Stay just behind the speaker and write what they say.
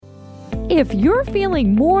If you're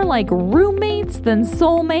feeling more like roommates than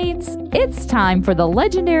soulmates, it's time for the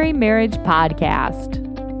Legendary Marriage Podcast.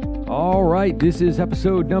 All right, this is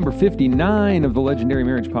episode number 59 of the Legendary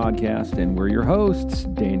Marriage Podcast, and we're your hosts,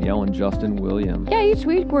 Danielle and Justin Williams. Yeah, each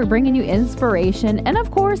week we're bringing you inspiration and, of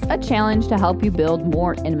course, a challenge to help you build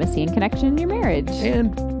more intimacy and connection in your marriage.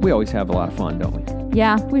 And we always have a lot of fun, don't we?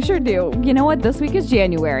 Yeah, we sure do. You know what? This week is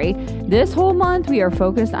January. This whole month we are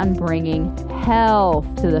focused on bringing health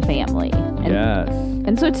to the family. Yes.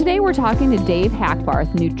 And so today we're talking to Dave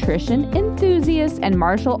Hackbarth, nutrition enthusiast and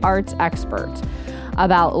martial arts expert,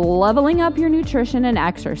 about leveling up your nutrition and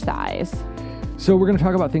exercise. So we're going to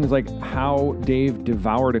talk about things like how Dave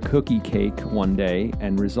devoured a cookie cake one day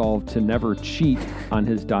and resolved to never cheat on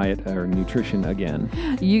his diet or nutrition again.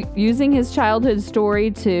 Using his childhood story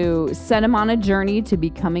to set him on a journey to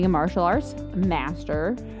becoming a martial arts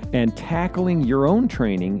master. And tackling your own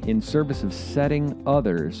training in service of setting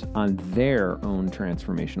others on their own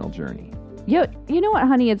transformational journey. You know what,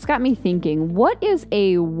 honey? It's got me thinking, what is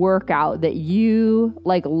a workout that you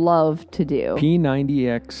love to do?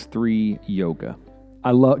 P90X3 yoga.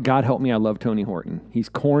 God help me, I love Tony Horton. He's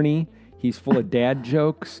corny, he's full of dad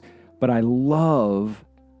jokes, but I love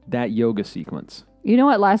that yoga sequence. You know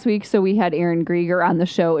what, last week, so we had Erin Grieger on the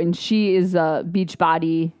show, and she is a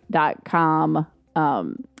beachbody.com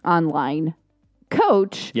online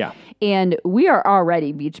coach. Yeah. And we are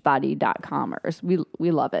already beachbody.comers. We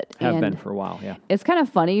love it. Have been for a while, yeah. It's kind of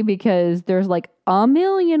funny because there's a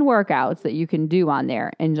million workouts that you can do on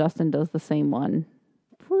there, and Justin does the same one.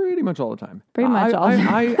 Pretty much all the time.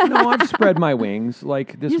 I've spread my wings.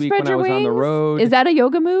 Like this week when I was on the road. Is that a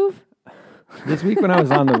yoga move? This week when I was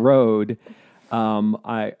on the road,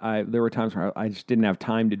 there were times where I just didn't have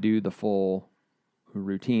time to do the full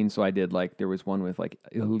routine. So I did there was one with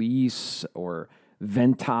Elise or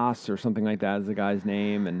Ventas or something like that is the guy's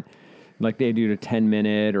name. And they do a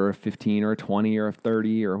 10-minute or a 15 or a 20 or a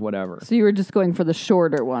 30 or whatever. So you were just going for the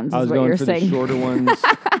shorter ones, I was what going you're for saying. the shorter ones.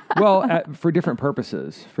 Well, for different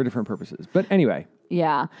purposes. But anyway.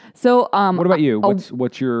 Yeah. So what about you?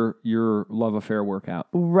 What's your love affair workout?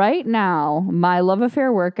 Right now, my love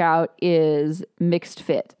affair workout is mixed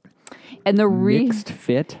fit. And mixed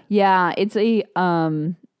fit? Yeah, it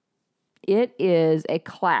is a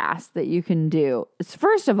class that you can do.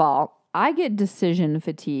 First of all, I get decision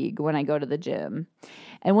fatigue when I go to the gym.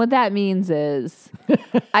 And what that means is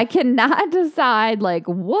I cannot decide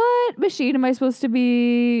what machine am I supposed to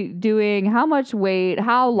be doing, how much weight,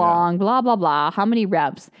 how long, blah, blah, blah, how many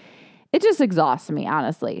reps. It just exhausts me,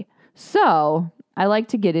 honestly. So I like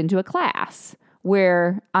to get into a class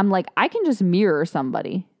where I'm I can just mirror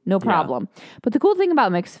somebody. No problem. Yeah. But the cool thing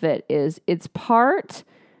about mixed fit is it's part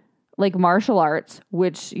martial arts,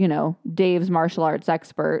 which, Dave's martial arts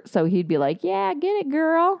expert. So he'd be yeah, get it,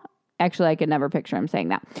 girl. Actually, I could never picture him saying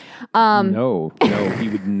that. No, he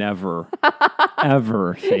would never,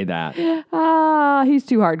 ever say that. He's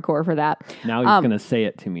too hardcore for that. Now he's going to say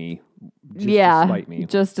it to me. To spite me.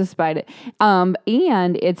 Just to spite it. And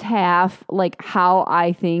it's half how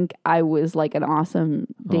I think I was an awesome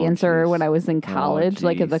dancer when I was in college,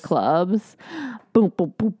 at the clubs. Boom,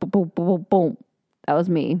 boom, boom, boom, boom, boom, boom. That was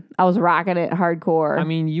me. I was rocking it hardcore. I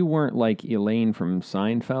mean, you weren't Elaine from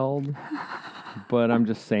Seinfeld, but I'm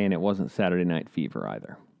just saying it wasn't Saturday Night Fever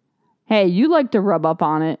either. Hey, you like to rub up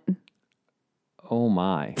on it. Oh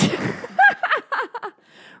my.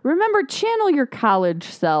 Remember, channel your college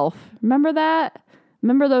self. Remember that?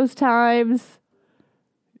 Remember those times?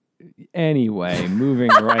 Anyway, moving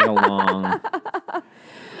right along.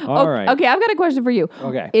 All right. Okay, I've got a question for you.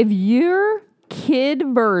 Okay. If your kid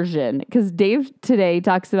version, because Dave today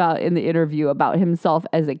talks about in the interview about himself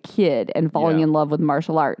as a kid and falling in love with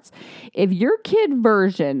martial arts. If your kid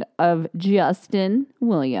version of Justin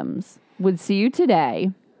Williams would see you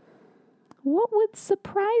today, what would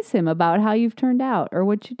surprise him about how you've turned out or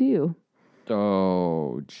what you do?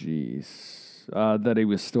 Oh, jeez. That he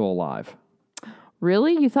was still alive.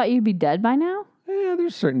 Really? You thought you'd be dead by now? Yeah,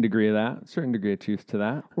 there's a certain degree of that. A certain degree of truth to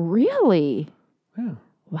that. Really? Yeah.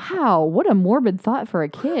 Wow, what a morbid thought for a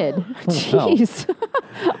kid. Jeez.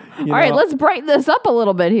 All right, let's brighten this up a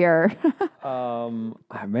little bit here.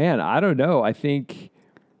 Man, I don't know. I think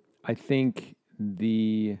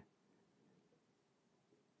the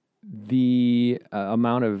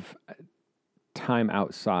amount of time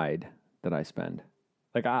outside that I spend.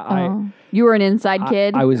 You were an inside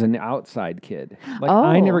kid? I was an outside kid.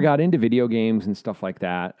 I never got into video games and stuff like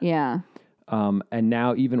that. Yeah. And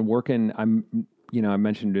now even working, I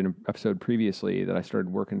mentioned in an episode previously that I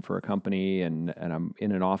started working for a company and I'm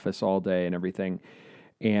in an office all day and everything.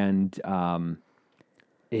 And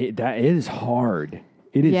that is hard.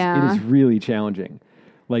 It is Yeah. really challenging.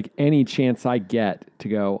 Like any chance I get to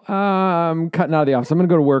go, I'm cutting out of the office. I'm going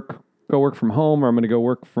to go work from home, or I'm going to go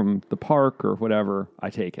work from the park or whatever. I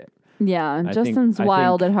take it. Yeah. I Justin's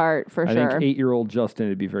wild at heart for I sure. think 8-year-old Justin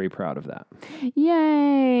would be very proud of that.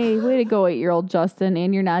 Yay. Way to go, 8-year-old Justin.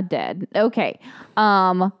 And you're not dead. Okay.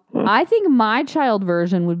 I think my child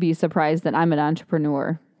version would be surprised that I'm an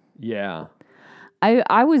entrepreneur. Yeah.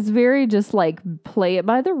 I was very just like play it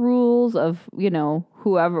by the rules of,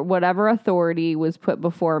 whatever authority was put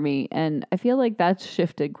before me. And I feel like that's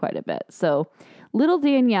shifted quite a bit. So little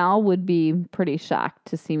Danielle would be pretty shocked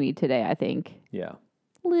to see me today, I think. Yeah.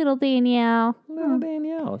 Little Danielle. Little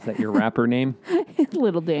Danielle. Is that your rapper name?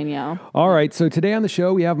 Little Danielle. All right. So today on the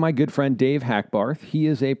show, we have my good friend Dave Hackbarth. He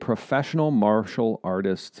is a professional martial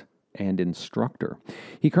artist and instructor.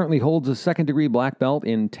 He currently holds a second-degree black belt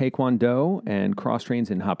in Taekwondo and cross-trains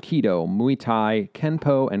in Hapkido, Muay Thai,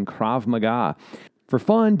 Kenpo, and Krav Maga. For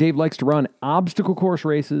fun, Dave likes to run obstacle course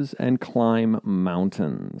races and climb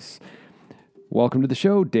mountains. Welcome to the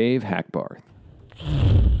show, Dave Hackbarth.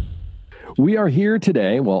 We are here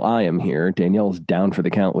today. Well, I am here. Danielle's down for the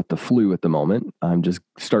count with the flu at the moment. I'm just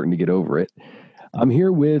starting to get over it. I'm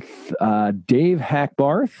here with Dave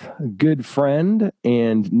Hackbarth, a good friend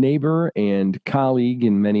and neighbor and colleague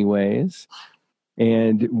in many ways.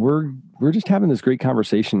 And we're just having this great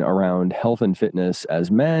conversation around health and fitness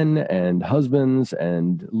as men and husbands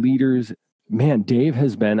and leaders. Man, Dave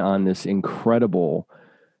has been on this incredible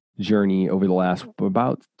journey over the last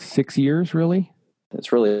about 6 years, really.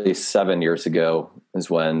 It's really 7 years ago is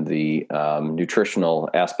when the nutritional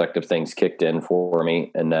aspect of things kicked in for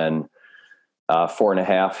me. And then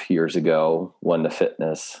 4.5 years ago when the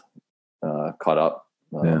fitness caught up.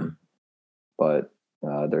 But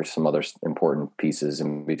there's some other important pieces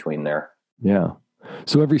in between there. Yeah.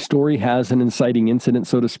 So every story has an inciting incident,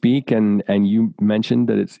 so to speak. And you mentioned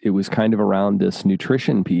that it was kind of around this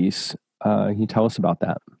nutrition piece. Can you tell us about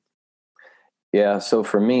that? Yeah. So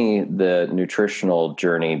for me, the nutritional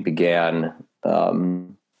journey began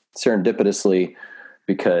serendipitously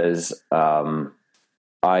because I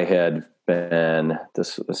had been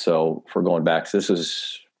so for going back, so this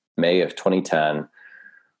was May of 2010.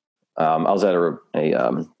 I was at a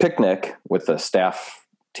picnic with the staff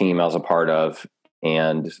team I was a part of,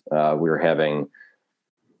 and we were having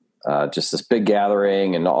just this big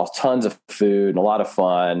gathering and all tons of food and a lot of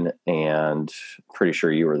fun. And pretty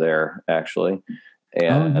sure you were there actually.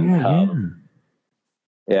 And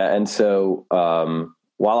and so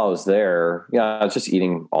while I was there, I was just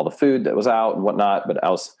eating all the food that was out and whatnot, but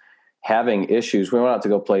I was having issues. We went out to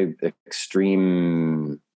go play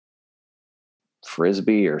extreme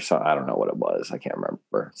frisbee or so. I don't know what it was. I can't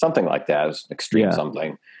remember. Something like that. It was extreme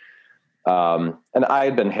something. And I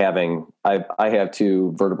had been having, I have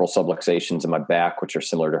 2 vertebral subluxations in my back, which are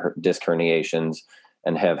similar to disc herniations,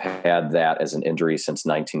 and have had that as an injury since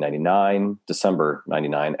 1999, December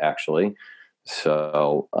 99, actually.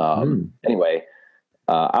 So, anyway,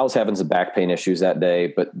 I was having some back pain issues that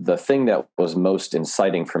day, but the thing that was most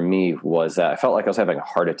inciting for me was that I felt like I was having a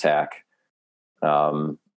heart attack.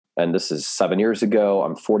 And this is 7 years ago.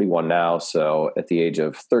 I'm 41 now. So at the age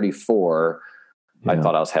of 34, I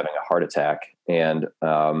thought I was having a heart attack, and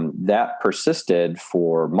that persisted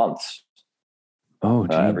for months. Oh,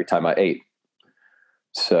 every time I ate.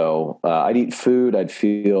 So I'd eat food, I'd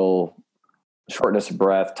feel shortness of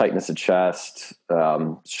breath, tightness of chest,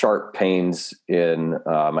 sharp pains in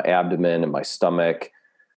my abdomen and my stomach.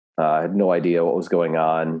 I had no idea what was going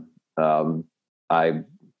on. I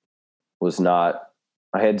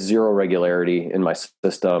had zero regularity in my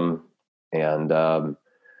system, and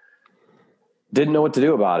didn't know what to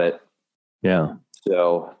do about it. Yeah.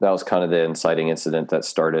 So that was kind of the inciting incident that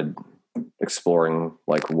started exploring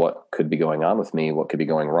like what could be going on with me, what could be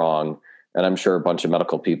going wrong. And I'm sure a bunch of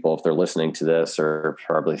medical people, if they're listening to this, are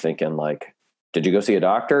probably thinking like, did you go see a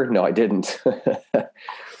doctor? No, I didn't.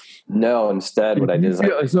 No, instead what I did is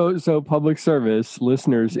so public service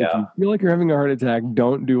listeners, if you feel like you're having a heart attack,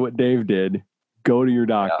 don't do what Dave did. Go to your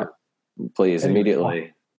doctor. Yeah. Please,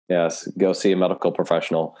 immediately. Yes. Go see a medical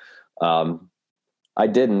professional. I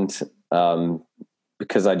didn't,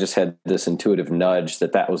 because I just had this intuitive nudge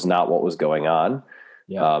that was not what was going on.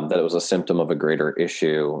 Yeah. That it was a symptom of a greater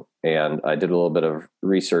issue. And I did a little bit of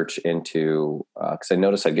research into, cause I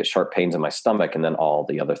noticed I'd get sharp pains in my stomach and then all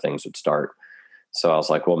the other things would start. So I was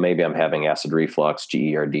like, well, maybe I'm having acid reflux,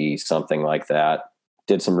 GERD, something like that.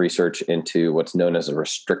 Did some research into what's known as a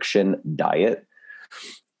restriction diet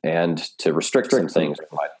and to restrict some things in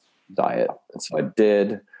my diet. And so I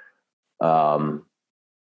did,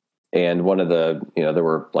 and one of the, there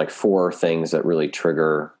were like 4 things that really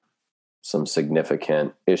trigger some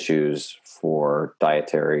significant issues for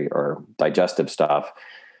dietary or digestive stuff.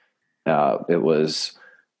 It was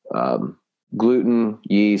gluten,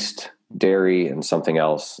 yeast, dairy, and something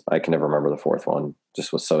else. I can never remember the fourth one.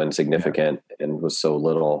 Just was so insignificant and was so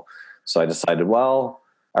little. So I decided, well,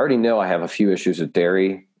 I already know I have a few issues with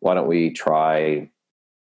dairy. Why don't we try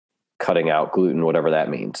cutting out gluten, whatever that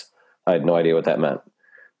means? I had no idea what that meant.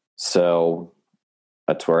 So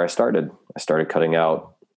that's where I started. I started cutting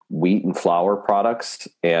out wheat and flour products,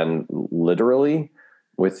 and literally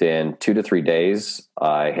within 2 to 3 days,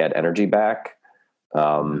 I had energy back.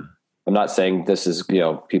 I'm not saying this is,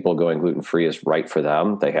 people going gluten-free is right for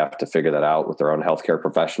them. They have to figure that out with their own healthcare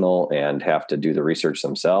professional and have to do the research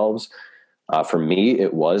themselves. For me,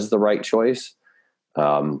 it was the right choice.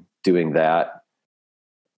 Doing that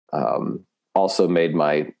also made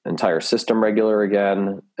my entire system regular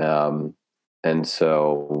again. And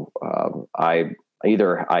so I'm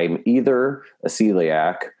either a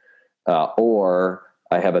celiac or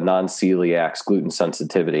I have a non-celiac's gluten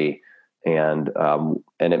sensitivity. And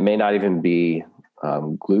it may not even be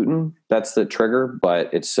gluten that's the trigger,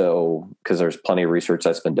 but it's because there's plenty of research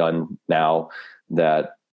that's been done now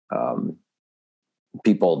that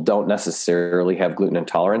people don't necessarily have gluten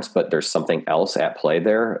intolerance, but there's something else at play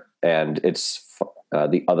there. And it's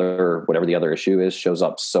whatever the other issue is, shows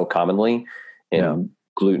up so commonly in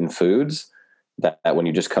gluten foods that when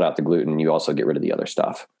you just cut out the gluten, you also get rid of the other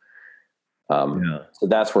stuff. So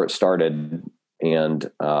that's where it started.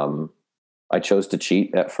 And I chose to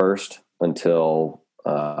cheat at first until,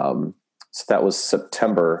 so that was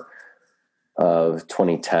September of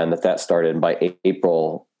 2010 that started. And by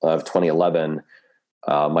April of 2011,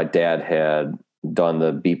 my dad had done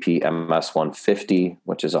the BP MS 150,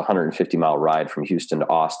 which is a 150-mile ride from Houston to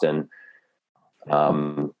Austin.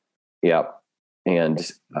 And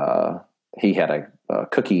he had a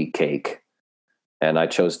cookie cake, and I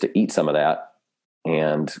chose to eat some of that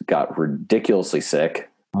and got ridiculously sick.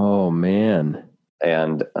 Oh, man.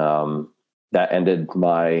 And that ended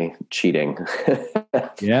my cheating.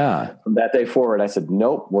 Yeah. From that day forward, I said,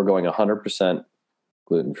 nope, we're going 100%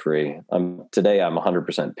 gluten-free. Today I'm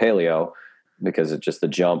 100% paleo because the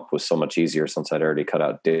jump was so much easier since I'd already cut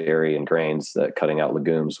out dairy and grains that cutting out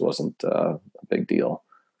legumes wasn't a big deal.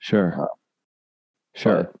 Sure.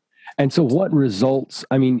 And so what results,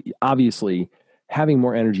 obviously having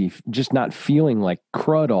more energy, just not feeling like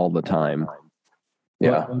crud all the time.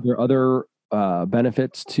 Yeah. Are there other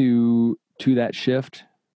benefits to that shift?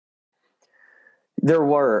 There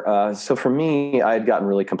were. So for me, I had gotten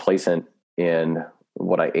really complacent in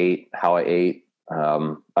what I ate, how I ate.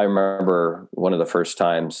 I remember one of the first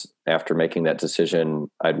times after making that decision,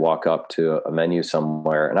 I'd walk up to a menu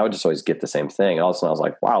somewhere and I would just always get the same thing. And all of a sudden I was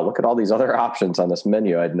like, wow, look at all these other options on this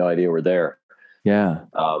menu. I had no idea were there. Yeah.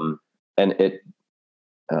 And it,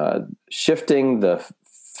 shifting the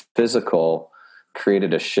physical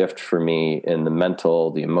created a shift for me in the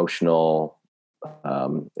mental, the emotional.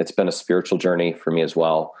 It's been a spiritual journey for me as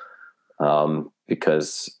well.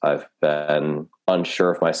 Because I've been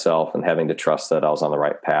unsure of myself and having to trust that I was on the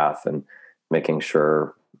right path and making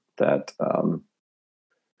sure that I'm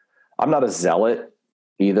not a zealot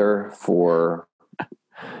either for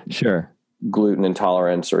gluten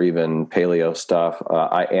intolerance or even paleo stuff.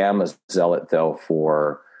 I am a zealot though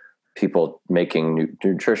for people making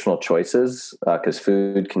nutritional choices because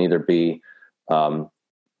food can either be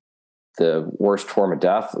the worst form of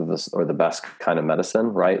death or the best kind of medicine,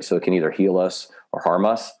 right? So it can either heal us or harm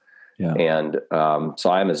us. Yeah. And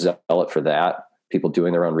so I'm a zealot for that. People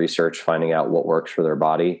doing their own research, finding out what works for their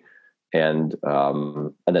body, and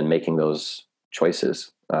then making those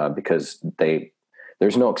choices because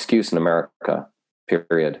there's no excuse in America,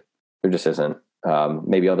 period. There just isn't.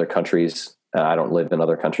 Maybe other countries. I don't live in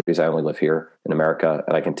other countries. I only live here in America,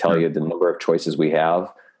 and I can tell you the number of choices we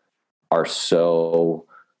have are so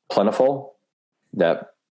plentiful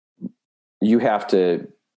that you have to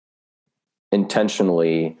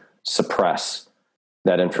intentionally suppress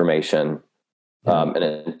that information and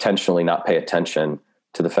intentionally not pay attention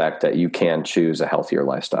to the fact that you can choose a healthier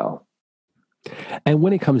lifestyle. And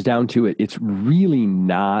when it comes down to it, it's really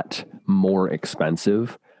not more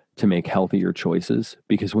expensive to make healthier choices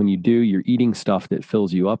because when you do, you're eating stuff that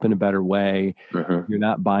fills you up in a better way. Mm-hmm. You're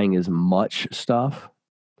not buying as much stuff.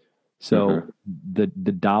 So the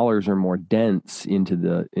dollars are more dense into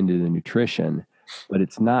the nutrition, but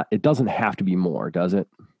it doesn't have to be more, does it?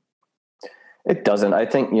 It doesn't. I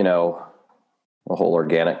think, a whole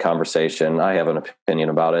organic conversation, I have an opinion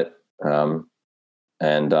about it.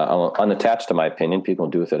 And I'm unattached to my opinion. People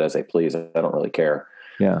do with it as they please. I don't really care.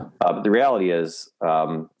 Yeah. But the reality is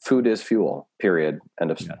food is fuel, period. End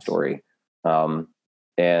of story.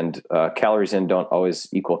 And calories in don't always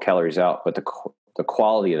equal calories out, but the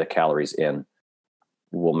quality of the calories in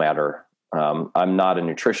will matter. I'm not a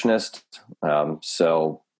nutritionist,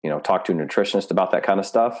 so talk to a nutritionist about that kind of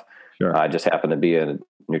stuff. Sure. I just happen to be a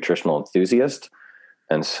nutritional enthusiast,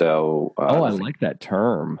 and so I like that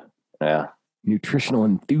term. Yeah, nutritional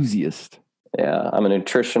enthusiast. Yeah, I'm a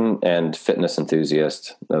nutrition and fitness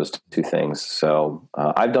enthusiast, those two things. So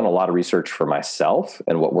I've done a lot of research for myself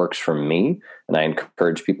and what works for me, and I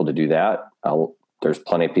encourage people to do that. There's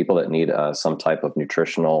plenty of people that need some type of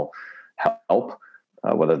nutritional help,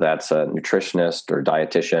 whether that's a nutritionist or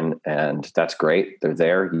dietitian, and that's great. They're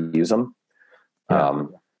there, you use them. Yeah.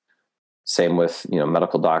 Same with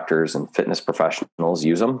medical doctors and fitness professionals,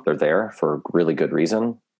 use them. They're there for really good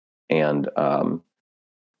reason. And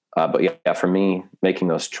but yeah, for me, making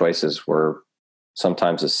those choices were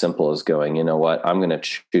sometimes as simple as going, you know what, I'm going to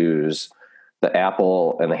choose the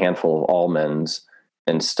apple and the handful of almonds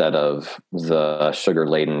instead of the sugar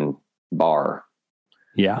laden bar.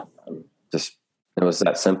 Yeah. Just, it was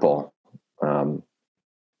that simple.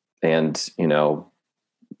 And,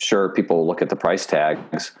 sure, people look at the price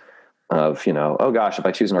tags of, oh gosh, if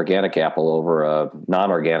I choose an organic apple over a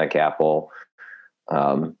non-organic apple,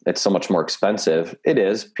 it's so much more expensive. It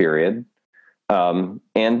is, period.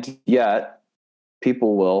 And yet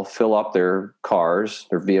people will fill up their cars,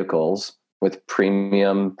 their vehicles with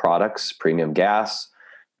premium products, premium gas,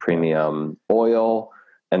 premium oil,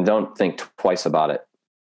 and don't think twice about it.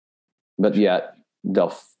 But yet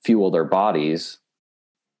they'll fuel their bodies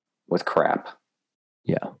with crap.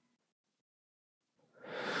 Yeah.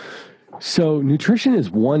 So nutrition is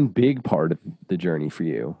one big part of the journey for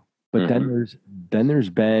you. But then there's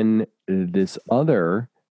been this other,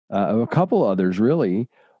 a couple others really.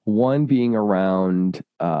 One being around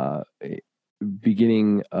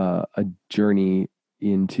beginning a journey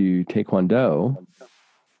into Taekwondo,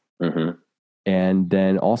 and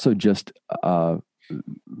then also just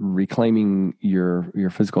reclaiming your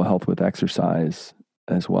physical health with exercise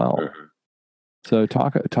as well. So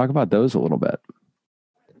talk about those a little bit.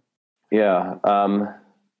 Yeah,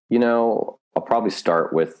 I'll probably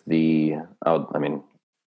start with I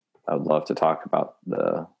would love to talk about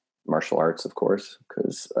the martial arts, of course,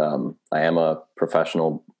 because I am a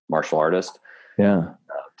professional martial artist. Yeah.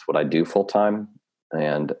 It's what I do full time.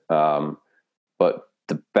 And, but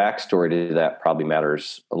the backstory to that probably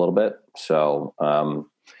matters a little bit. So,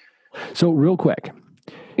 so real quick.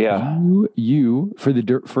 Yeah. You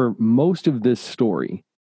for most of this story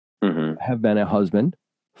have been a husband,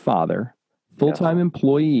 father, full-time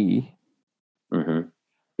employee,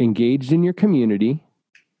 engaged in your community,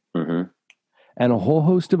 and a whole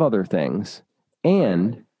host of other things,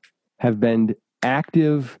 and have been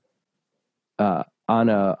active on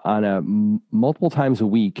a multiple times a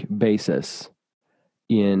week basis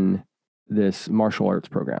in this martial arts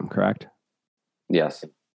program, correct? Yes.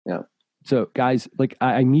 Yeah. So guys, like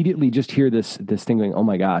I immediately just hear this thing going, oh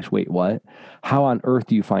my gosh, wait, what? How on earth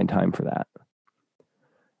do you find time for that?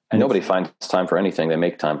 And nobody finds time for anything. They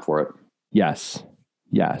make time for it. Yes.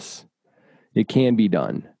 It can be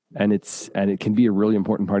done. And it can be a really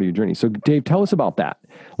important part of your journey. So Dave, tell us about that.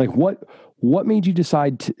 Like what made you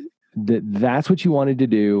decide that that's what you wanted to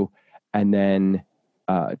do? And then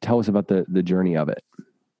tell us about the journey of it.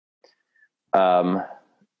 I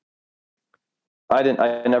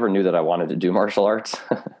never knew that I wanted to do martial arts.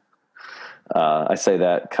 I say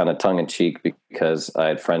that kind of tongue in cheek because I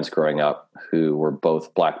had friends growing up who were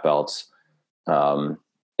both black belts in,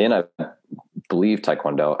 I believe,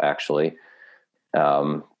 Taekwondo, actually,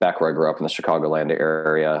 back where I grew up in the Chicagoland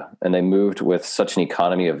area. And they moved with such an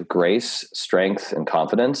economy of grace, strength, and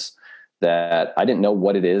confidence that I didn't know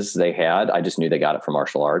what it is they had. I just knew they got it from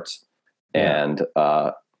martial arts. Yeah.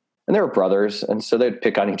 And they were brothers. And so they'd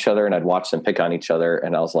pick on each other, and I'd watch them pick on each other.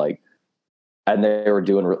 And I was like, and they were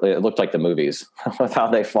it looked like the movies with how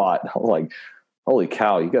they fought. I was like, holy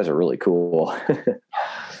cow, you guys are really cool.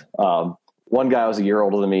 One guy was a year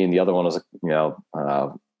older than me, and the other one was,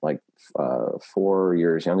 4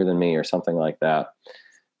 years younger than me or something like that.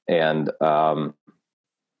 And, but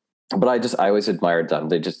I always admired them.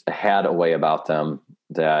 They just had a way about them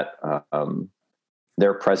that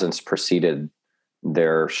their presence preceded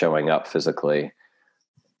their showing up physically.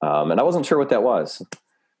 And I wasn't sure what that was.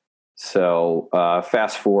 So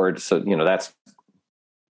fast forward. So, that's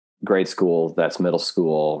grade school, that's middle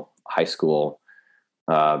school, high school.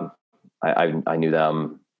 I knew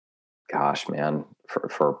them, gosh, man,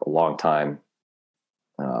 for a long time,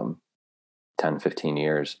 10, 15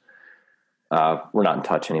 years. We're not in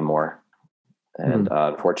touch anymore. And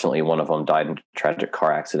unfortunately, one of them died in a tragic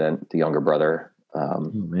car accident, the younger brother.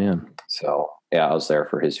 Oh, man. So yeah, I was there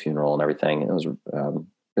for his funeral and everything. It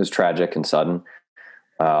was tragic and sudden,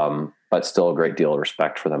 but still a great deal of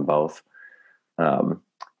respect for them both.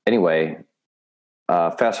 Anyway,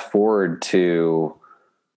 fast forward to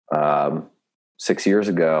 6 years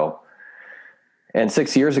ago. And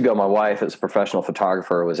 6 years ago, my wife, as a professional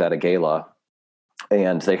photographer, was at a gala,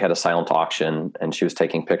 and they had a silent auction, and she was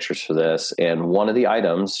taking pictures for this. And one of the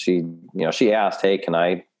items she asked, "Hey, can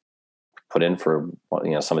I put in for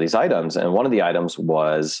some of these items?" And one of the items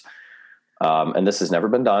was, and this has never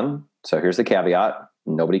been done. So here's the caveat: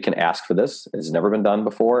 nobody can ask for this. It's never been done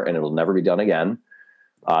before, and it'll never be done again.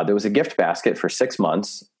 There was a gift basket for 6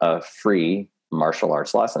 months of free martial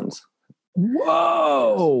arts lessons.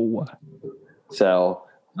 Whoa! So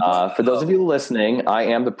for those of you listening, I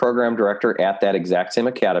am the program director at that exact same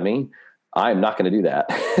academy. I'm not going to do that.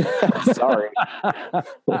 Sorry.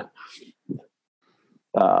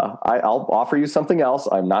 I'll offer you something else.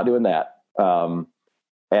 I'm not doing that. And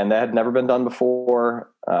that had never been done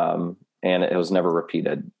before. And it was never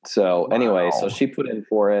repeated. So anyway, so she put in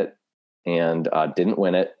for it and didn't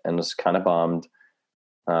win it and was kind of bummed.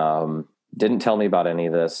 Didn't tell me about any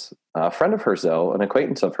of this. A friend of hers, though, an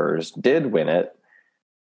acquaintance of hers, did win it.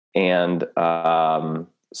 And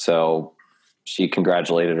so she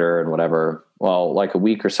congratulated her and whatever. Well, like a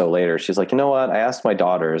week or so later, she's like, you know what? I asked my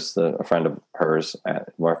daughters, a friend of hers, a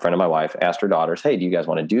friend of my wife, asked her daughters, hey, do you guys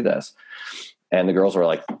want to do this? And the girls were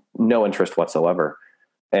like, no interest whatsoever.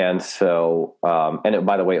 And so,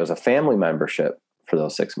 by the way, it was a family membership for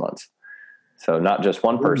those 6 months. So not just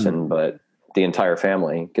one person, but the entire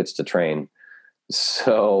family gets to train.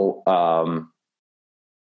 So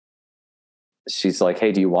she's like,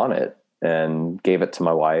 hey, do you want it? And gave it to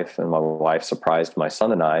my wife. And my wife surprised my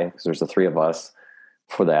son and I, because there's the three of us,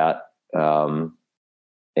 for that.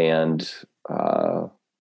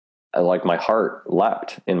 Like my heart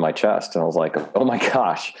leapt in my chest. And I was like, oh my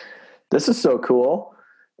gosh, this is so cool.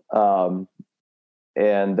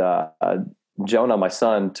 Jonah, my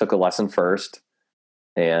son, took a lesson first.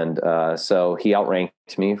 And so he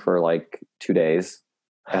outranked me for like 2 days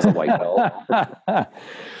as a white belt.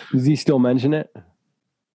 Does he still mention it?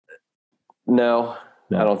 No,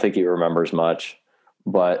 I don't think he remembers much.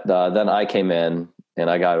 But then I came in and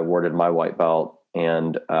I got awarded my white belt.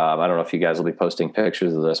 And I don't know if you guys will be posting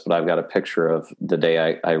pictures of this, but I've got a picture of the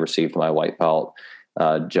day I received my white belt.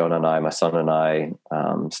 Jonah and I, my son and I,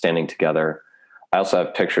 standing together. I also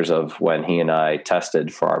have pictures of when he and I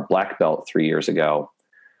tested for our black belt 3 years ago.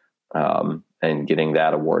 And getting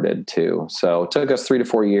that awarded too. So it took us 3 to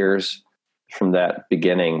 4 years from that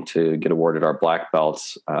beginning to get awarded our black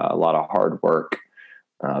belts. A lot of hard work.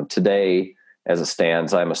 Today, as it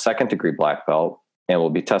stands, I'm a 2nd degree black belt and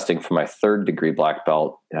will be testing for my 3rd degree black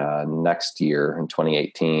belt next year in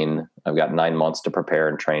 2018. I've got 9 months to prepare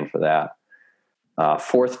and train for that.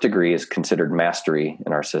 4th degree is considered mastery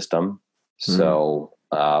in our system. So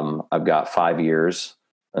I've got 5 years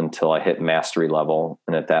until I hit mastery level.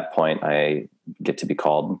 And at that point, I get to be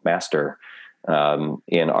called master.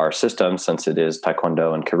 In our system, since it is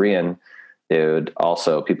Taekwondo and Korean,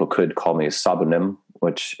 people could call me Sabunim,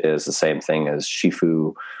 which is the same thing as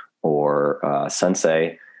Shifu or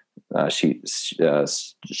Sensei. Shifu.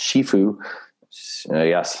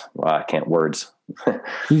 Yes. Well, I can't words.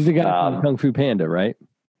 He's the guy from Kung Fu Panda, right?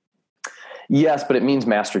 Yes, but it means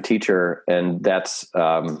master teacher. And that's,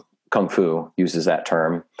 Kung Fu uses that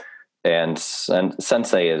term, and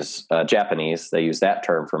sensei is Japanese. They use that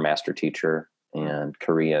term for master teacher, and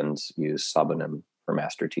Koreans use sabunim for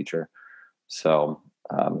master teacher. So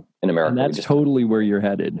in America, and that's totally where you're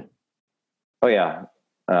headed. Oh yeah.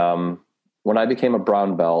 When I became a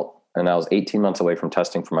brown belt and I was 18 months away from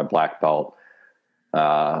testing for my black belt,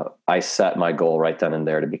 I set my goal right then and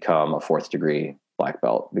there to become a 4th degree black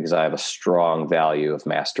belt, because I have a strong value of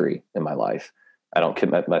mastery in my life. I don't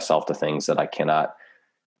commit myself to things that I cannot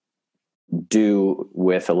do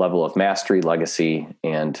with a level of mastery, legacy,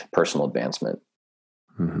 and personal advancement.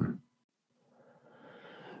 Mm-hmm.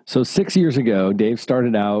 So 6 years ago, Dave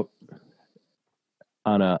started out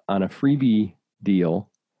on a freebie deal.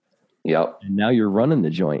 Yep. And now you're running the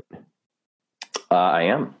joint. I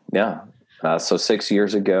am. Yeah. So 6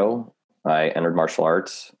 years ago, I entered martial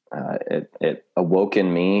arts. It awoke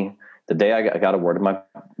in me the day I got awarded my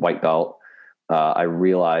white belt. I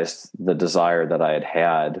realized the desire that I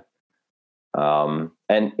had.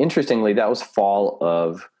 And interestingly, that was fall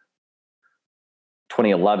of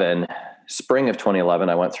 2011, spring of 2011.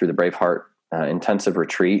 I went through the Braveheart intensive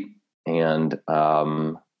retreat, and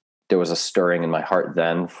there was a stirring in my heart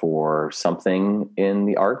then for something in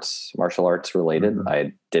the arts, martial arts related. Mm-hmm.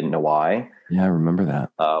 I didn't know why. Yeah, I remember that.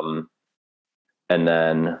 And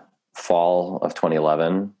then fall of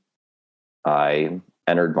 2011, I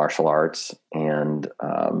entered martial arts, and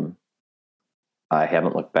I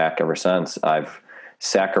haven't looked back ever since. I've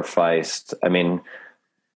sacrificed,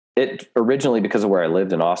 it originally, because of where I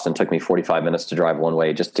lived in Austin, took me 45 minutes to drive one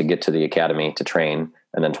way just to get to the academy to train,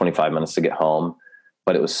 and then 25 minutes to get home.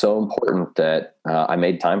 But it was so important that I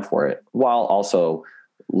made time for it, while also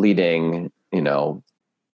leading,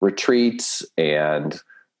 retreats and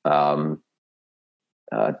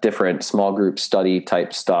different small group study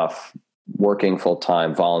type stuff, working full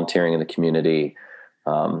time, volunteering in the community.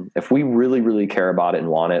 If we really, really care about it and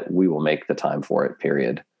want it, we will make the time for it,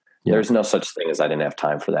 period. Yeah. There's no such thing as I didn't have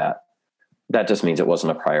time for that. That just means it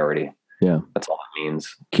wasn't a priority. Yeah. That's all it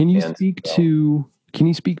means. Can you speak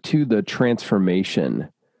to the transformation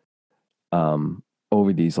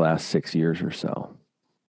over these last 6 years or so?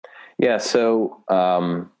 Yeah. So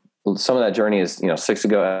some of that journey is, 6 years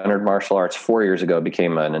ago, I entered martial arts. 4 years ago,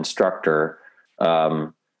 became an instructor.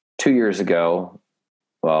 2 years ago,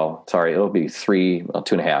 it'll be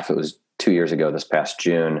 2.5. It was 2 years ago this past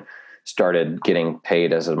June, started getting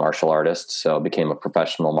paid as a martial artist. So became a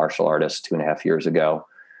professional martial artist 2.5 years ago.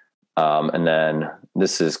 And then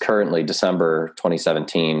this is currently December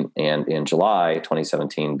 2017. And in July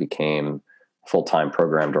 2017 became full-time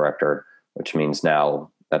program director, which means now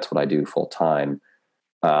that's what I do full-time.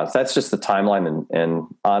 So that's just the timeline and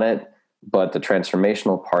on it. But the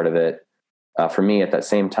transformational part of it, for me at that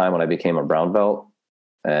same time when I became a brown belt,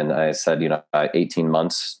 and I said, 18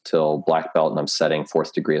 months till black belt, and I'm setting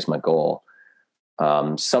 4th degree as my goal.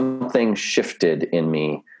 Something shifted in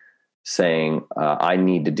me saying, I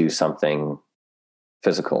need to do something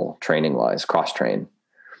physical training wise, cross train.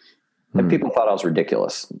 And people thought I was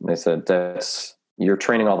ridiculous. They said, you're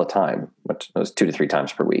training all the time, which was 2 to 3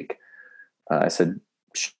 times per week. I said,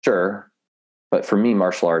 sure. But for me,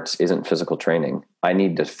 martial arts isn't physical training. I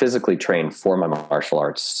need to physically train for my martial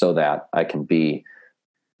arts so that I can be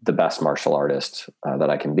the best martial artist that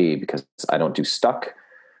I can be, because I don't do stuck.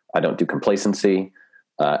 I don't do complacency.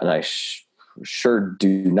 And I sure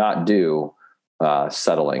do not do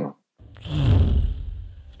settling.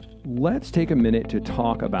 Let's take a minute to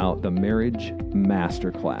talk about the Marriage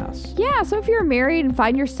Masterclass. Yeah, so if you're married and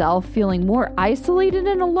find yourself feeling more isolated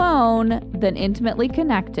and alone than intimately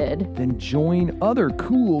connected, then join other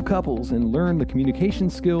cool couples and learn the communication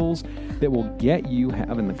skills that will get you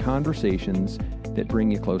having the conversations that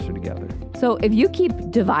bring you closer together. So if you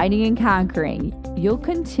keep dividing and conquering, you'll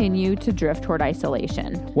continue to drift toward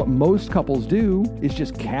isolation. What most couples do is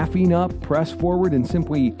just caffeine up, press forward, and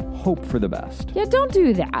simply hope for the best. Yeah, don't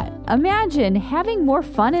do that. Imagine having more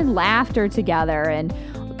fun and laughter together, and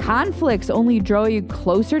conflicts only draw you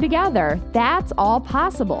closer together. That's all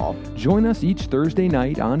possible. Join us each Thursday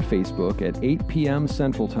night on Facebook at 8 p.m.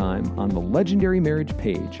 Central Time on the Legendary Marriage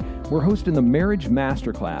page. We're hosting the Marriage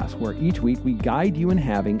Masterclass, where each week we guide you in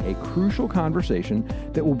having a crucial conversation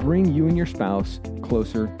that will bring you and your spouse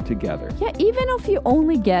closer together. Yeah, even if you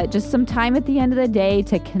only get just some time at the end of the day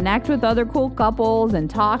to connect with other cool couples and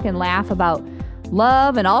talk and laugh about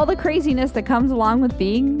love and all the craziness that comes along with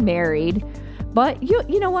being married. But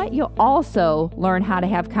you know what? You'll also learn how to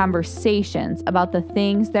have conversations about the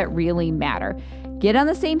things that really matter. Get on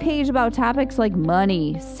the same page about topics like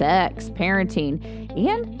money, sex, parenting,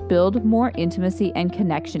 and build more intimacy and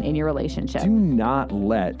connection in your relationship. Do not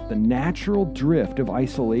let the natural drift of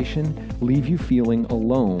isolation leave you feeling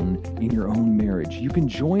alone in your own marriage. You can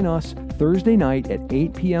join us Thursday night at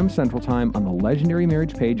 8 p.m. Central Time on the Legendary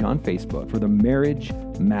Marriage page on Facebook for the Marriage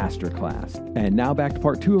Masterclass. And now back to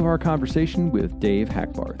part 2 of our conversation with Dave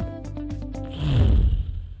Hackbarth.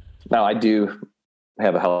 Now, I do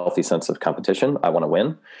have a healthy sense of competition. I want to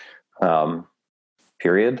win,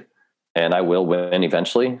 period. And I will win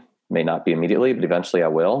eventually. May not be immediately, but eventually I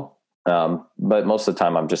will. But most of the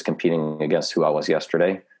time I'm just competing against who I was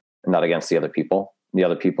yesterday and not against the other people. The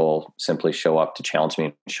other people simply show up to challenge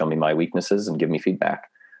me, show me my weaknesses, and give me feedback.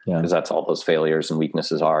 Because that's all those failures and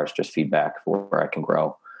weaknesses are, is just feedback for where I can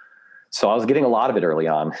grow. So I was getting a lot of it early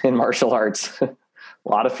on in martial arts, a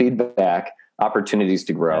lot of feedback, opportunities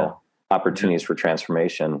to grow, opportunities for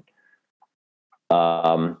transformation.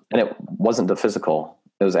 And it wasn't the physical.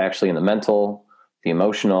 It was actually in the mental, the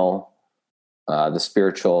emotional, the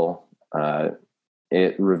spiritual.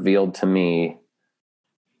 It revealed to me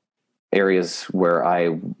areas where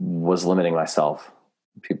I was limiting myself,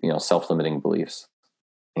 self-limiting beliefs.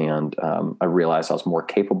 And I realized I was more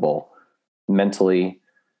capable mentally,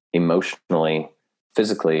 emotionally,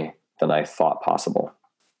 physically than I thought possible.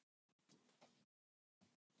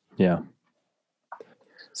 Yeah.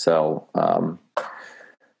 So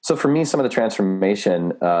for me, some of the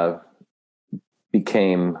transformation,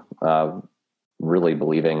 became really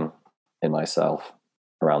believing in myself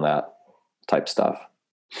around that type stuff.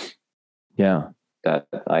 Yeah. That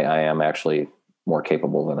I am actually more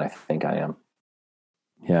capable than I think I am.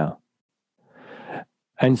 Yeah.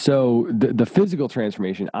 And so the physical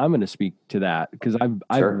transformation, I'm going to speak to that because I've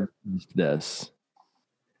witnessed this.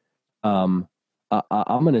 I'm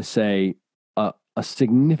going to say a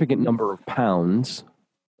significant number of pounds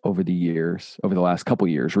over the years, over the last couple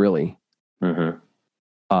years, really. Mm-hmm.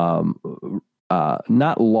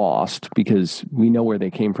 Not lost because we know where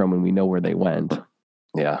they came from and we know where they went.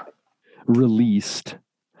 Yeah. Released.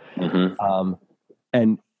 Mm-hmm.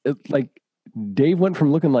 And like Dave went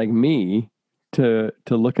from looking like me to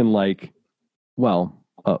looking like, well,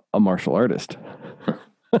 a martial artist.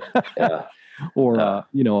 Yeah. Or, a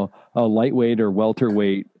lightweight or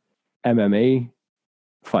welterweight MMA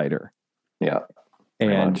fighter. Yeah.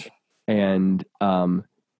 And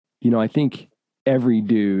I think every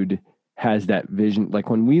dude has that vision. Like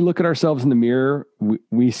when we look at ourselves in the mirror,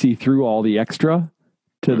 we see through all the extra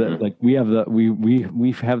to the, like we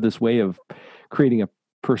have this way of creating a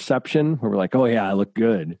perception where we're like, oh yeah, I look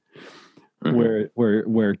good.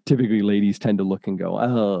 Where typically ladies tend to look and go,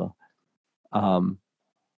 oh,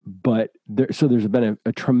 but there's been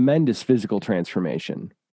a tremendous physical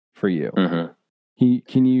transformation for you.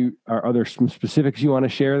 Are there some specifics you want to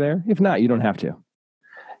share there? If not, you don't have to.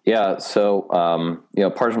 Yeah. So,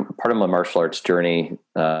 part of my martial arts journey,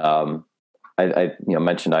 I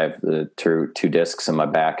mentioned I have the two discs in my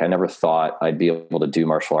back. I never thought I'd be able to do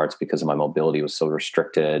martial arts because my mobility was so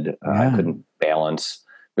restricted. I couldn't balance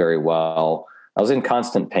very well. I was in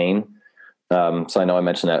constant pain. So I know I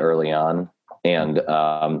mentioned that early on, and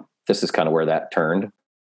this is kind of where that turned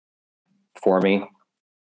for me.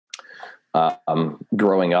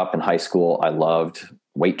 Growing up in high school, I loved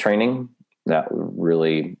weight training. That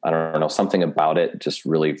really, I don't know, something about it just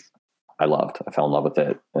really, I fell in love with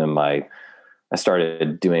it. And I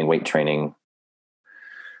started doing weight training.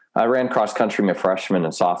 I ran cross country my freshman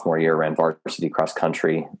and sophomore year, ran varsity cross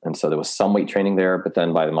country. And so there was some weight training there, but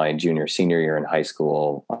then by my senior year in high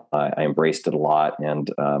school, I embraced it a lot and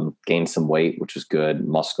gained some weight, which was good.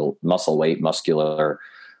 Muscle weight, muscular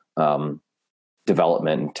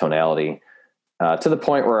development and tonality, to the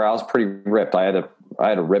point where I was pretty ripped. I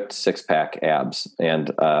had a ripped 6-pack abs. And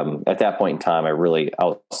at that point in time, I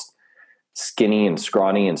was skinny and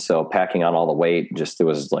scrawny. And so packing on all the weight, there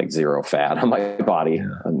was like zero fat on my body. Yeah.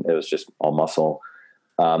 And it was just all muscle.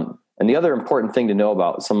 And the other important thing to know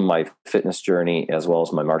about some of my fitness journey, as well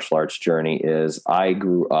as my martial arts journey, is I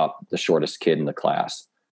grew up the shortest kid in the class.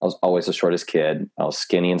 I was always the shortest kid. I was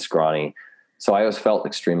skinny and scrawny. So I always felt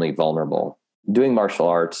extremely vulnerable. Doing martial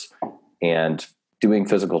arts and doing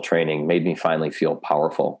physical training made me finally feel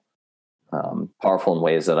powerful in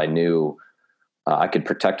ways that I knew I could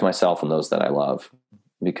protect myself and those that I love,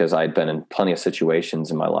 because I'd been in plenty of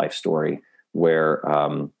situations in my life story where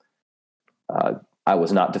I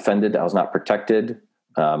was not defended, I was not protected,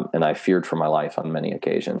 and I feared for my life on many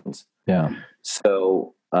occasions. Yeah.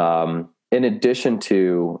 So in addition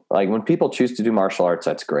to, like, when people choose to do martial arts,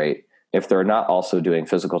 that's great. If they're not also doing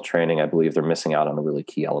physical training, I believe they're missing out on a really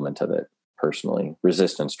key element of it. Personally,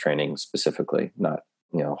 resistance training specifically, not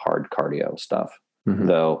hard cardio stuff. Mm-hmm.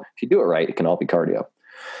 Though if you do it right, it can all be cardio.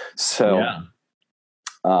 So,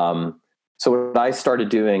 so what I started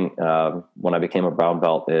doing when I became a brown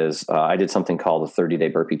belt is I did something called the 30-day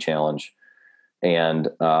burpee challenge, and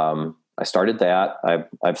I started that.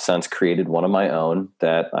 I've since created one of my own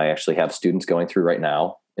that I actually have students going through right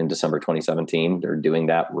now. In December 2017, they're doing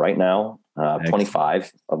that right now.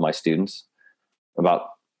 25 of my students, about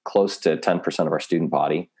close to 10% of our student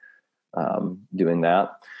body, doing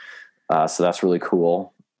that. So that's really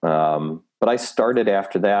cool. But I started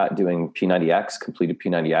after that doing P90X, completed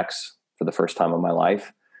P90X for the first time in my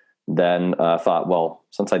life. Then thought, well,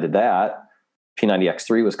 since I did that,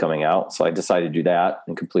 P90X3 was coming out. So I decided to do that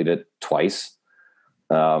and complete it twice,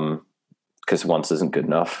 because once isn't good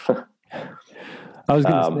enough. I was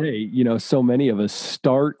going to say, so many of us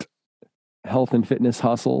start health and fitness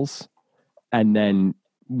hustles and then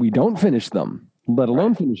we don't finish them, let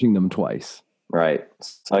alone finishing them twice. Right.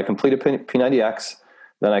 So I completed P90X,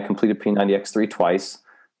 then I completed P90X3 twice,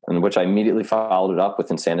 in which I immediately followed it up with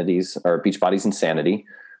Beachbody's Insanity.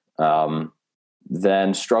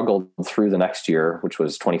 Then struggled through the next year, which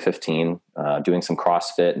was 2015, doing some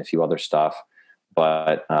CrossFit and a few other stuff.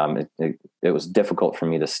 But it was difficult for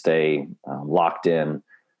me to stay locked in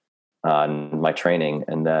on my training.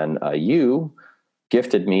 And then you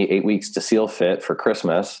gifted me 8 weeks to SEAL Fit for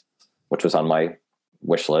Christmas, which was on my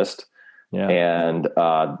wish list. Yeah. And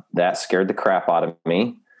that scared the crap out of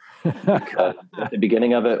me. Because at the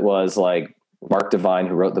beginning of it was like Mark Devine,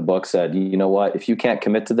 who wrote the book, said, you know what, if you can't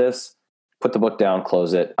commit to this, put the book down,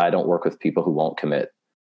 close it. I don't work with people who won't commit.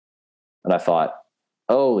 And I thought,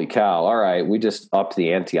 holy cow. All right. We just upped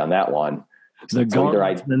the ante on that one. The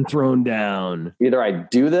gauntlet's been thrown down. Either I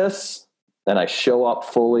do this and I show up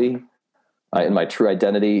fully in my true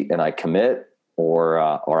identity and I commit, or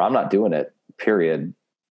I'm not doing it, period.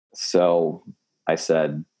 So I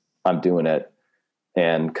said, I'm doing it,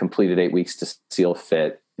 and completed 8 weeks to SEAL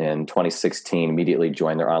Fit in 2016, immediately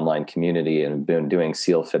joined their online community and been doing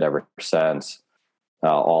SEAL Fit ever since.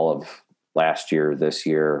 All of last year, this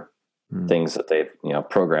year, things that they,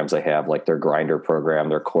 programs they have, like their grinder program,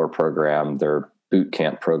 their core program, their boot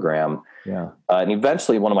camp program. Yeah. And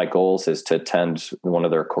eventually one of my goals is to attend one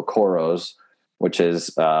of their Kokoros, which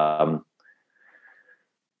is Hell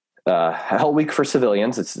Week for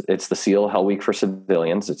civilians. It's the SEAL Hell Week for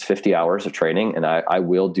civilians. It's 50 hours of training, and I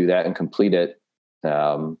will do that and complete it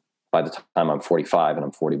by the time I'm 45, and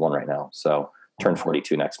I'm 41 right now. So turn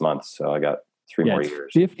 42 next month. So I got 3 more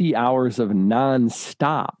years. 50 hours of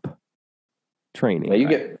nonstop training. Yeah,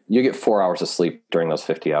 you get 4 hours of sleep during those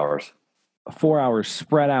 50 hours. 4 hours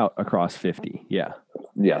spread out across 50. Yeah.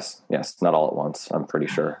 Yes. Not all at once. I'm pretty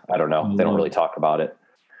sure. I don't know. They don't really talk about it.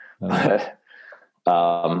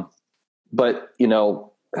 But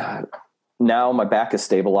now my back is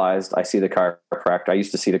stabilized. I see the chiropractor. I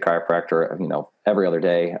used to see the chiropractor, every other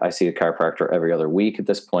day. I see a chiropractor every other week at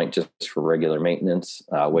this point, just for regular maintenance,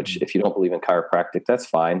 which if you don't believe in chiropractic, that's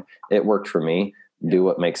fine. It worked for me. Do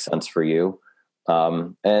what makes sense for you.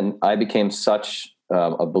 And I became such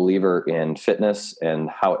a believer in fitness and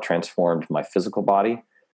how it transformed my physical body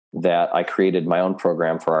that I created my own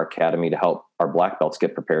program for our academy to help our black belts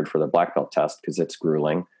get prepared for the black belt test, because it's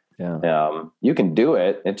grueling. Yeah. You can do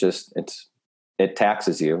it. It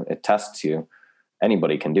taxes you. It tests you.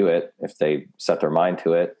 Anybody can do it if they set their mind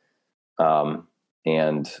to it.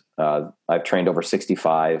 And I've trained over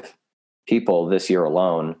 65 people this year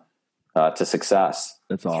alone to success.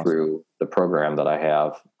 That's awesome. Through the program that I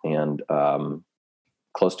have, and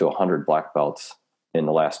close to 100 black belts in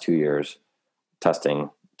the last 2 years testing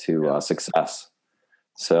to success.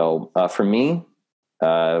 So for me,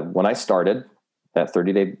 when I started that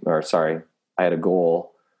I had a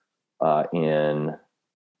goal in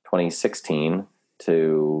 2016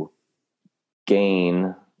 to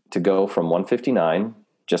go from 159,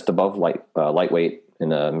 just above lightweight in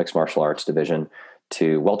the mixed martial arts division,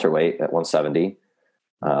 to welterweight at 170.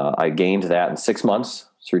 I gained that in 6 months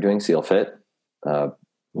through doing SEAL Fit.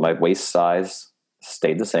 My waist size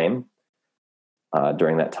stayed the same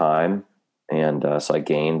during that time. And so I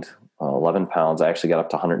gained 11 pounds. I actually got up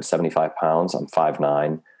to 175 pounds. I'm 5'9",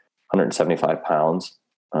 175 pounds,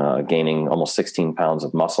 gaining almost 16 pounds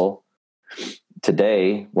of muscle.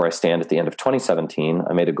 Today, where I stand at the end of 2017,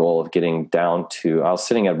 I made a goal of getting down to, I was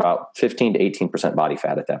sitting at about 15 to 18% body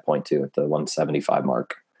fat at that point too, at the 175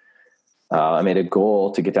 mark. I made a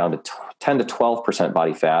goal to get down to 10 to 12%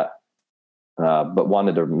 body fat, but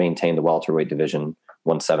wanted to maintain the welterweight division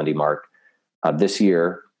 170 mark. This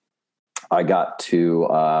year, I got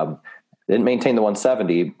to, didn't maintain the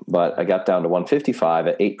 170, but I got down to 155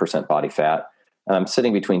 at 8% body fat. And I'm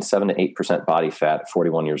sitting between 7 to 8% body fat at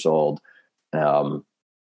 41 years old. If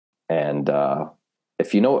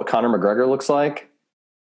you know what Conor McGregor looks like,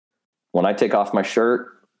 when I take off my shirt,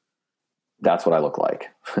 that's what I look like.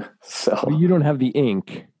 So but you don't have the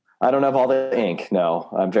ink. I don't have all the ink. No,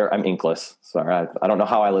 I'm inkless. Sorry. I don't know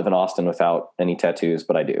how I live in Austin without any tattoos,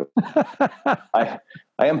 but I do. I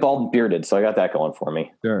am bald and bearded, so I got that going for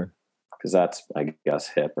me. Sure. Because that's, I guess,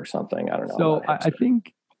 hip or something. I don't know. So I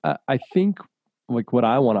think like what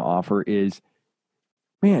I want to offer is,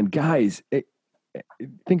 man, guys,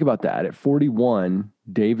 think about that. At 41,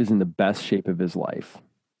 Dave is in the best shape of his life.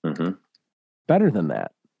 Mm-hmm. Better than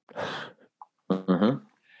that. Mm-hmm.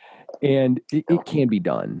 And it can be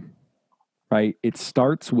done, right? It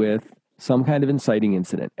starts with some kind of inciting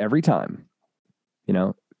incident every time.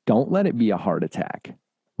 Don't let it be a heart attack.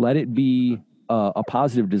 Let it be a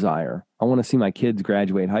positive desire. I want to see my kids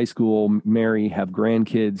graduate high school, marry, have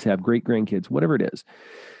grandkids, have great grandkids, whatever it is.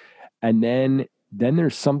 And then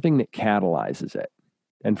there's something that catalyzes it.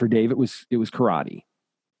 And for Dave, it was karate.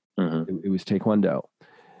 Mm-hmm. It was taekwondo.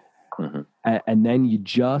 Mm-hmm. And then you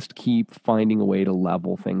just keep finding a way to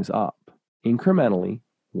level things up incrementally,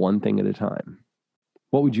 one thing at a time.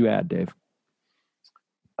 What would you add, Dave?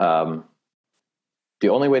 The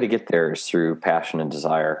only way to get there is through passion and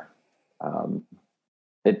desire.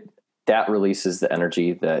 That releases the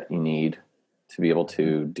energy that you need to be able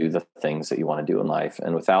to do the things that you want to do in life.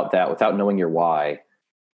 And without that, without knowing your why,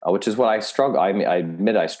 which is what I struggle. I mean, I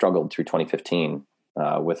admit I struggled through 2015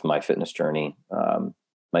 with my fitness journey.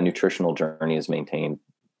 My nutritional journey has been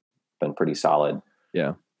pretty solid.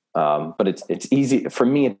 Yeah. But it's easy for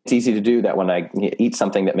me. It's easy to do that when I eat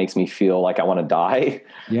something that makes me feel like I want to die.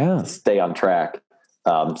 Yeah. To stay on track.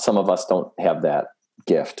 Some of us don't have that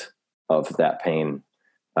gift of that pain.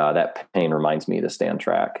 That pain reminds me to stay on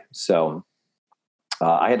track. So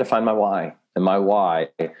I had to find my why, and my why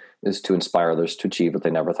is to inspire others to achieve what they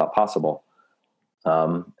never thought possible.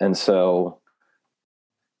 And so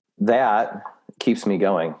that keeps me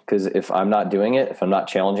going, because if I'm not doing it, if I'm not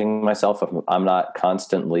challenging myself, if I'm not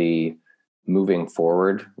constantly moving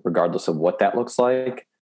forward, regardless of what that looks like,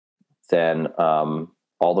 then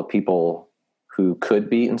all the people who could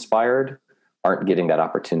be inspired aren't getting that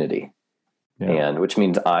opportunity. Yeah. And which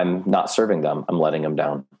means I'm not serving them. I'm letting them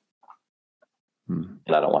down. And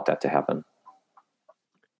I don't want that to happen.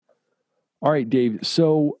 All right, Dave.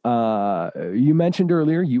 So you mentioned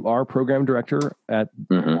earlier you are program director at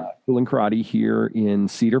Cool & Karate here in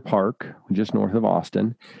Cedar Park, just north of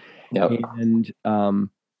Austin. Yep. And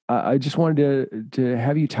I just wanted to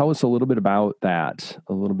have you tell us a little bit about that,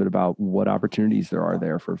 a little bit about what opportunities there are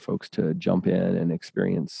there for folks to jump in and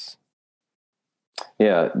experience.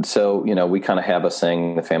 Yeah. So, we kind of have a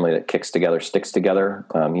saying, the family that kicks together sticks together.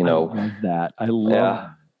 I love that. I love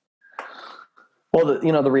that. Well,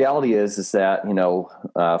 the reality is that,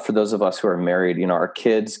 for those of us who are married, our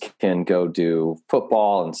kids can go do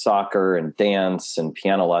football and soccer and dance and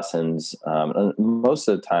piano lessons. And most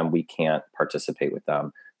of the time we can't participate with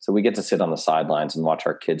them. So we get to sit on the sidelines and watch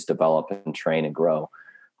our kids develop and train and grow.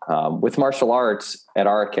 With martial arts at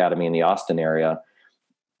our academy in the Austin area,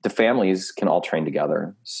 the families can all train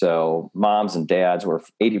together. So moms and dads, we're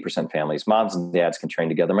 80% families. Moms and dads can train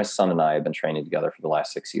together. My son and I have been training together for the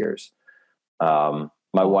last 6 years.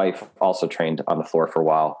 My wife also trained on the floor for a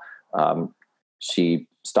while. She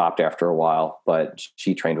stopped after a while, but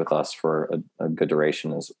she trained with us for a good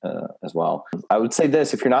duration as well. I would say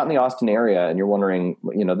this: if you're not in the Austin area and you're wondering,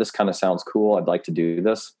 this kind of sounds cool, I'd like to do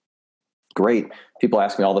this. Great. People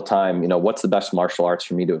ask me all the time, what's the best martial arts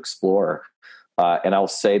for me to explore? And I'll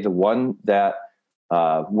say the one that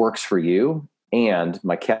works for you. And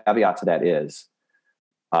my caveat to that is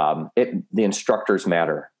the instructors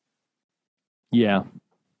matter. Yeah.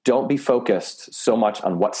 Don't be focused so much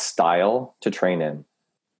on what style to train in.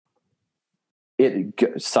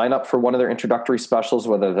 Sign up for one of their introductory specials,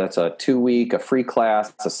 whether that's a 2-week, a free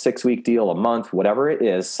class, a 6-week deal, a month, whatever it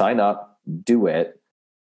is, sign up, do it,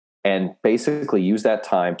 and basically use that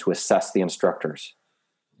time to assess the instructors.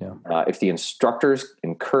 Yeah. If the instructors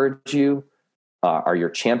encourage you, are your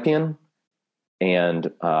champion,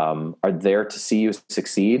 and are there to see you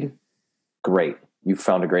succeed, great. You've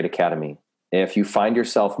found a great academy. If you find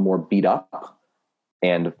yourself more beat up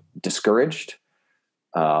and discouraged,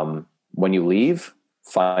 when you leave,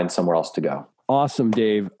 find somewhere else to go. Awesome,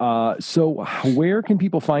 Dave. So where can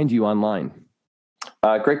people find you online?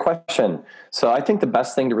 Great question. So I think the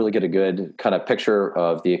best thing to really get a good kind of picture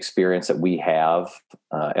of the experience that we have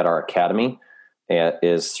at our academy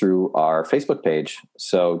is through our Facebook page.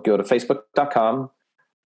 So go to facebook.com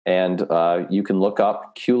and you can look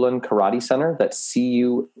up Kulin Karate Center. That's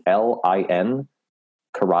CULIN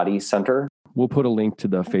Karate Center. We'll put a link to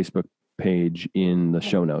the Facebook page in the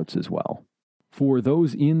show notes as well. For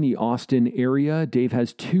those in the Austin area, Dave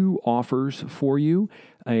has 2 offers for you.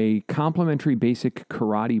 A complimentary basic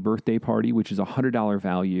karate birthday party, which is a $100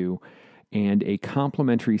 value, and a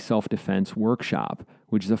complimentary self-defense workshop,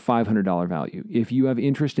 which is a $500 value. If you have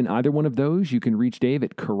interest in either one of those, you can reach Dave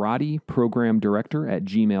at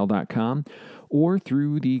karateprogramdirector@gmail.com or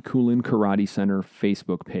through the Kulin Karate Center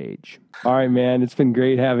Facebook page. All right, man. It's been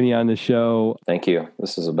great having you on the show. Thank you.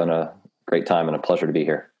 This has been a great time and a pleasure to be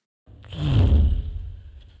here.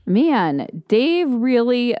 Man, Dave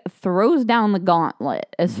really throws down the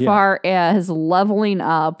gauntlet as far as leveling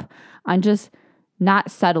up on just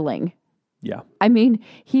not settling. Yeah. I mean,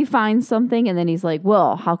 he finds something and then he's like,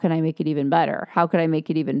 well, how can I make it even better? How could I make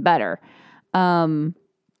it even better? I'm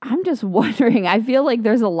just wondering, I feel like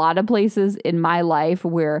there's a lot of places in my life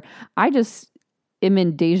where I just am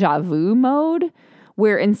in deja vu mode,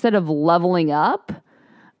 where instead of leveling up,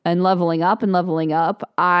 and leveling up and leveling up,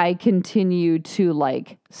 I continue to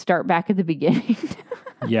start back at the beginning.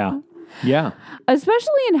 Yeah. Yeah.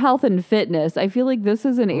 Especially in health and fitness. I feel like this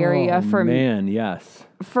is an area for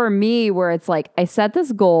me where it's like, I set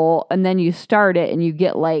this goal and then you start it and you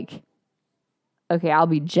get okay, I'll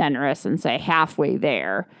be generous and say halfway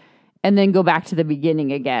there, and then go back to the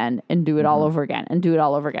beginning again and do it all over again and do it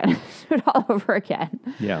all over again, do it all over again.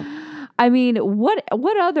 Yeah. I mean, what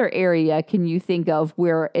other area can you think of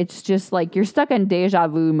where it's just like you're stuck in deja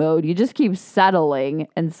vu mode? You just keep settling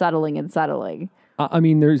and settling and settling. I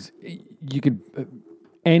mean,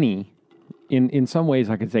 in some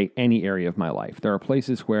ways I could say any area of my life. There are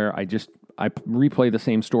places where I replay the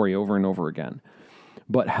same story over and over again.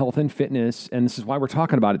 But health and fitness, and this is why we're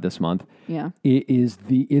talking about it this month. Yeah. It is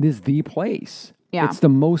the place. Yeah. It's the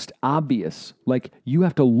most obvious. Like, you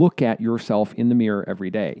have to look at yourself in the mirror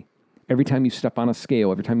every day. Every time you step on a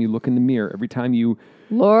scale, every time you look in the mirror, every time you...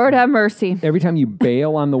 Lord have mercy. Every time you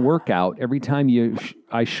bail on the workout, every time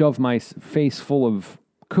I shove my face full of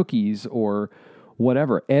cookies or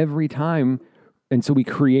whatever, every time. And so we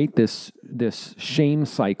create this shame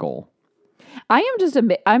cycle. I am just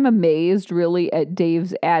I'm amazed really at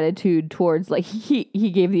Dave's attitude towards, like,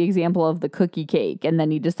 he gave the example of the cookie cake and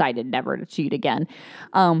then he decided never to cheat again.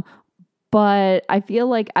 But I feel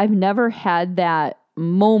like I've never had that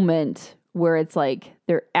moment where it's like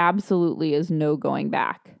there absolutely is no going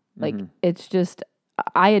back. Like, it's just,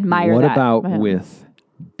 I admire that. What about with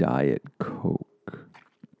Diet Coke?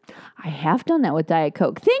 I have done that with Diet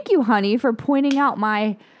Coke. Thank you, honey, for pointing out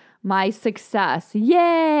my success.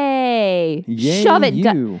 Yay! Yay, Shove it,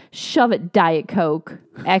 you. Diet Coke.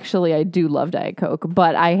 Actually, I do love Diet Coke,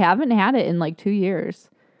 but I haven't had it in like 2 years.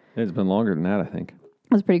 It's been longer than that, I think.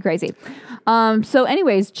 That's pretty crazy. So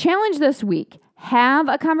anyways, challenge this week. Have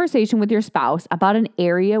a conversation with your spouse about an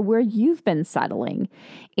area where you've been settling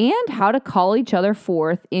and how to call each other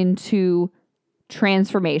forth into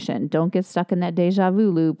transformation. Don't get stuck in that deja vu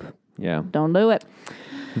loop. Yeah. Don't do it.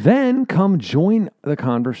 Then come join the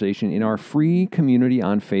conversation in our free community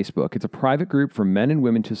on Facebook. It's a private group for men and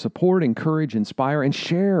women to support, encourage, inspire, and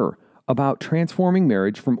share about transforming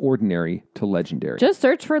marriage from ordinary to legendary. Just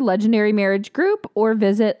search for Legendary Marriage Group or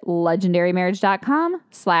visit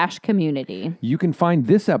legendarymarriage.com/community. You can find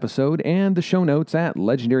this episode and the show notes at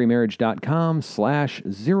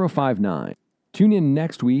legendarymarriage.com/059. Tune in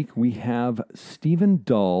next week. We have Stephen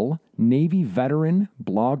Dull, Navy veteran,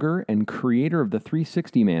 blogger, and creator of the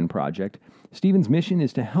 360 Man Project. Stephen's mission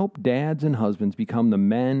is to help dads and husbands become the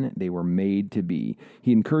men they were made to be.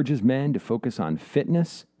 He encourages men to focus on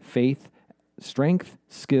fitness, faith, strength,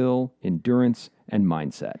 skill, endurance, and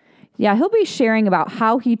mindset. Yeah, he'll be sharing about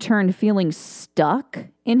how he turned feeling stuck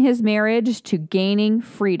in his marriage to gaining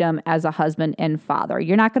freedom as a husband and father.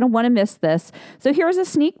 You're not going to want to miss this. So here's a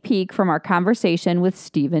sneak peek from our conversation with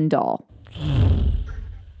Stephen Dull.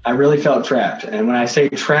 I really felt trapped. And when I say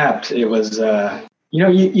trapped, it was,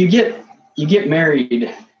 you get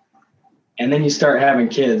married and then you start having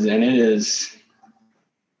kids and it's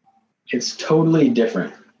totally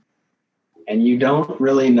different. And you don't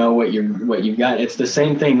really know what you've got. It's the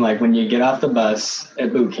same thing like when you get off the bus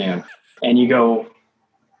at boot camp and you go,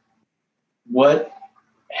 what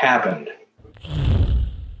happened?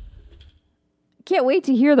 Can't wait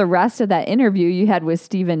to hear the rest of that interview you had with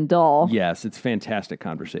Stephen Dull. Yes, it's fantastic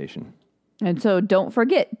conversation. And so don't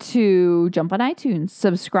forget to jump on iTunes,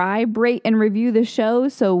 subscribe, rate, and review the show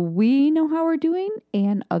so we know how we're doing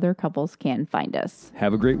and other couples can find us.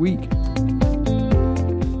 Have a great week.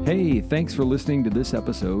 Hey, thanks for listening to this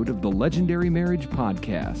episode of the Legendary Marriage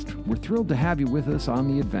Podcast. We're thrilled to have you with us on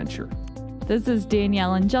the adventure. This is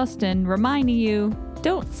Danielle and Justin reminding you,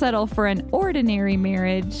 don't settle for an ordinary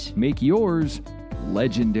marriage. Make yours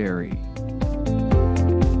legendary.